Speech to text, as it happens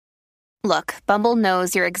Look, Bumble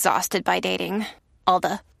knows you're exhausted by dating. All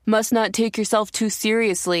the must not take yourself too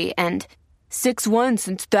seriously and 6'1"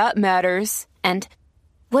 since that matters. And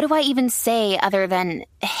what do I even say other than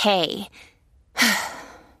hey?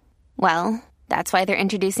 Well, that's why they're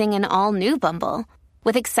introducing an all-new Bumble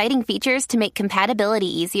with exciting features to make compatibility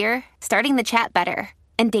easier, starting the chat better,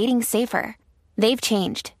 and dating safer. They've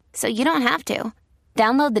changed, so you don't have to.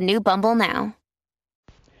 Download the new Bumble now.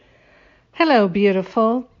 Hello,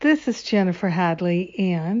 beautiful. This is Jennifer Hadley,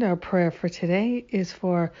 and our prayer for today is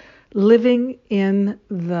for living in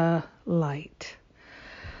the light.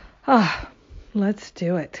 Let's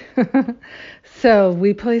do it. So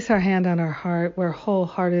we place our hand on our heart. We're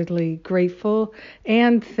wholeheartedly grateful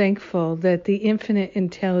and thankful that the infinite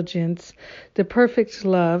intelligence, the perfect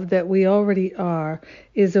love that we already are,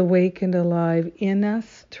 is awake and alive in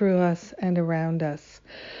us, through us, and around us.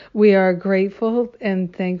 We are grateful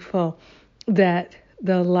and thankful that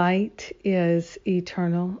the light is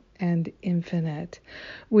eternal and infinite.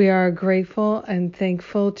 We are grateful and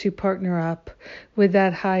thankful to partner up with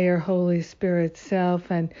that higher Holy Spirit self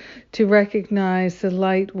and to recognize the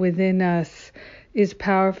light within us is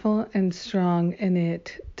powerful and strong, and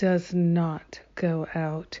it does not go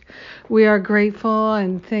out. We are grateful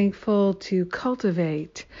and thankful to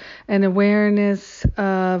cultivate an awareness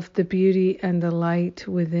of the beauty and the light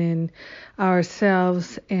within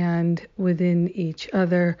ourselves and within each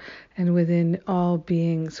other and within all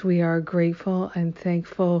beings. We are grateful and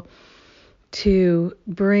thankful to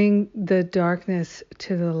bring the darkness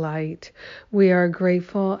to the light. We are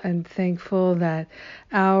grateful and thankful that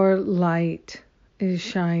our light is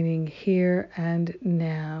shining here and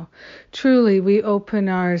now. Truly, we open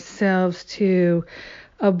ourselves to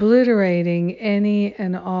obliterating any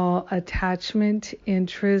and all attachment,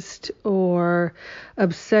 interest, or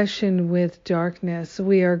obsession with darkness.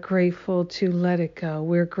 We are grateful to let it go.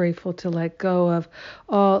 We're grateful to let go of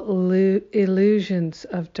all illusions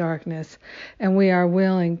of darkness. And we are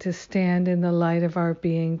willing to stand in the light of our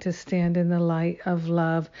being, to stand in the light of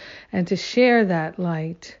love, and to share that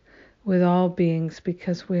light with all beings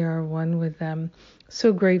because we are one with them.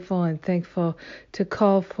 So grateful and thankful to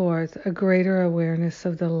call forth a greater awareness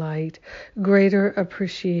of the light, greater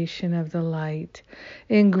appreciation of the light.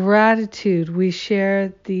 In gratitude, we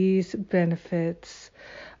share these benefits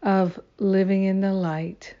of living in the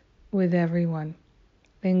light with everyone.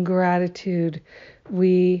 In gratitude,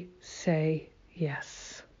 we say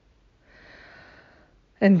yes.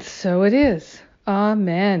 And so it is.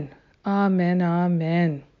 Amen. Amen.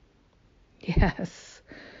 Amen. Yes,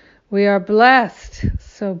 we are blessed,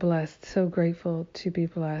 so grateful to be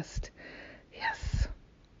blessed. Yes.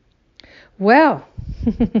 Well,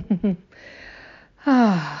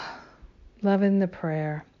 loving the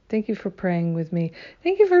prayer. Thank you for praying with me.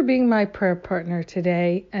 Thank you for being my prayer partner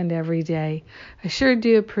today and every day. I sure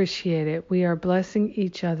do appreciate it. We are blessing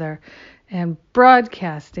each other and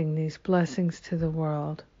broadcasting these blessings to the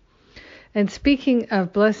world. And speaking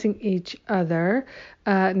of blessing each other,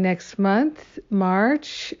 next month,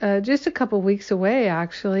 March, just a couple weeks away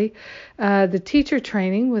actually, the teacher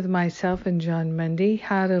training with myself and John Mundy,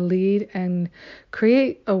 how to lead and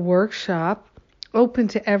create a workshop open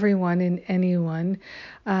to everyone and anyone.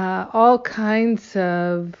 All kinds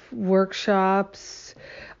of workshops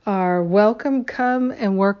are welcome. Come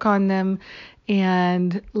and work on them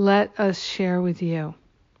and let us share with you.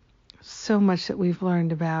 So much that we've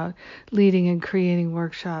learned about leading and creating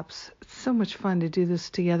workshops. It's so much fun to do this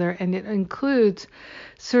together, and it includes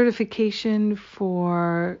certification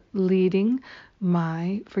for leading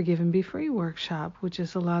my Forgive and Be Free workshop, which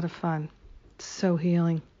is a lot of fun. It's so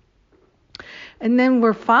healing. And then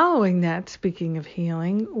we're following that, speaking of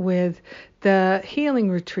healing, with the healing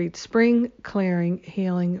retreat, Spring Clearing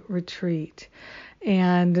Healing Retreat.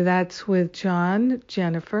 And that's with John,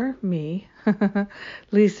 Jennifer, me,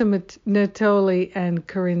 Lisa Natoli, and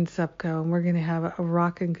Corinne Zupko. And we're going to have a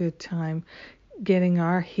rockin' good time getting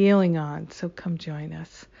our healing on. So come join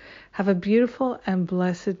us. Have a beautiful and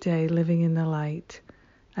blessed day living in the light.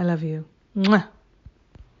 I love you. Mwah.